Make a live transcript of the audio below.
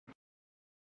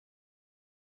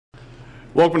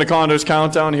Welcome to Condors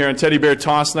Countdown here on Teddy Bear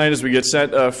Toss Night as we get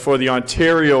set for the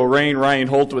Ontario Reign. Ryan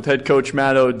Holt with head coach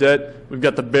Matt O'Dette. We've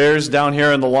got the Bears down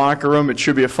here in the locker room. It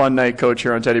should be a fun night, Coach,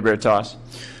 here on Teddy Bear Toss.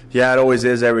 Yeah, it always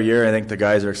is every year. I think the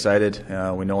guys are excited.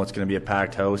 We know it's going to be a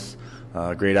packed house,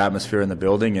 great atmosphere in the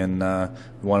building, and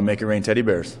we want to make it rain Teddy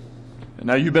Bears.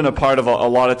 Now, you've been a part of a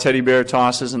lot of Teddy Bear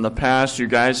tosses in the past. You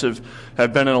guys have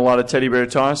been in a lot of Teddy Bear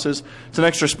tosses. It's an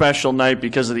extra special night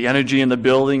because of the energy in the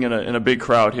building and a big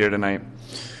crowd here tonight.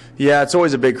 Yeah, it's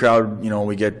always a big crowd. You know,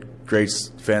 we get great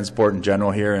fan support in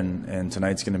general here, and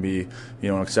tonight's going to be,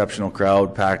 an exceptional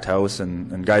crowd, packed house,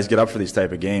 and guys get up for these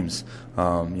type of games.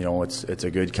 It's a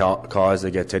good cause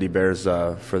to get teddy bears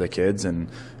for the kids, and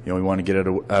we want to get it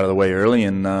out of the way early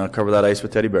and cover that ice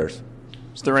with teddy bears.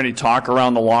 Is there any talk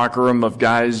around the locker room of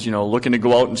guys, looking to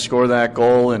go out and score that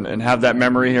goal and have that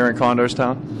memory here in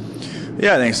Condorstown?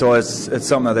 Yeah, I think so. It's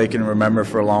something that they can remember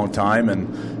for a long time,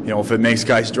 and if it makes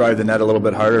guys drive the net a little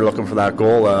bit harder looking for that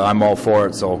goal, I'm all for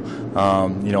it. So,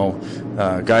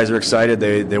 guys are excited.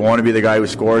 They want to be the guy who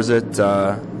scores it,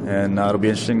 and it'll be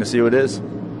interesting to see who it is.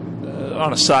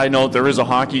 On a side note, there is a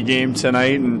hockey game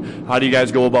tonight, and how do you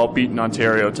guys go about beating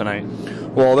Ontario tonight?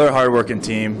 Well, they're a hard-working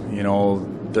team.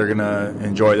 They're going to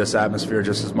enjoy this atmosphere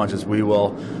just as much as we will.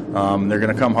 They're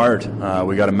going to come hard.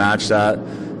 We got to match that,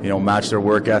 match their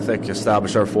work ethic,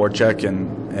 establish our forecheck,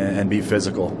 and be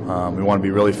physical. We want to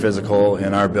be really physical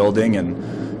in our building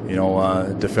and,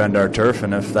 defend our turf.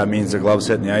 And if that means the gloves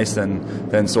hitting the ice,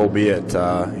 then so be it.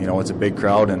 It's a big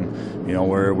crowd, and,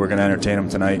 we're going to entertain them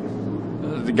tonight.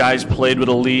 The guys played with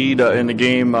a lead in the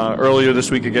game earlier this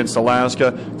week against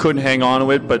Alaska. Couldn't hang on to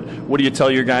it, but what do you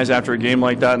tell your guys after a game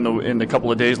like that in the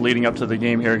couple of days leading up to the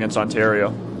game here against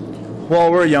Ontario?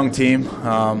 Well, we're a young team.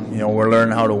 We're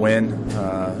learning how to win.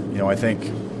 I think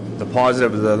the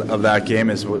positive of that game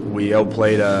is we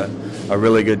outplayed a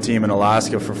really good team in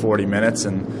Alaska for 40 minutes,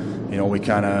 and we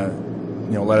kind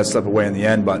of let us slip away in the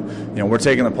end. But we're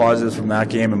taking the positives from that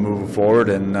game and moving forward.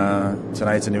 And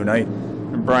tonight's a new night.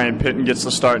 Brian Pitton gets the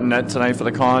start in net tonight for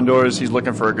the Condors. He's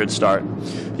looking for a good start.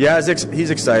 Yeah, he's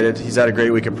excited. He's had a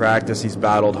great week of practice. He's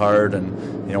battled hard,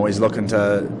 and he's looking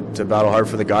to battle hard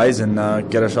for the guys and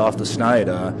get us off the schneid.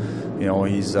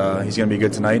 He's going to be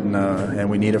good tonight, and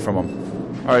we need it from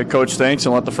him. All right, Coach, thanks,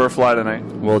 and let the fur fly tonight.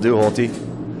 Will do, Holty.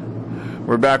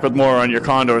 We're back with more on your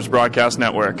Condors Broadcast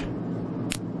Network.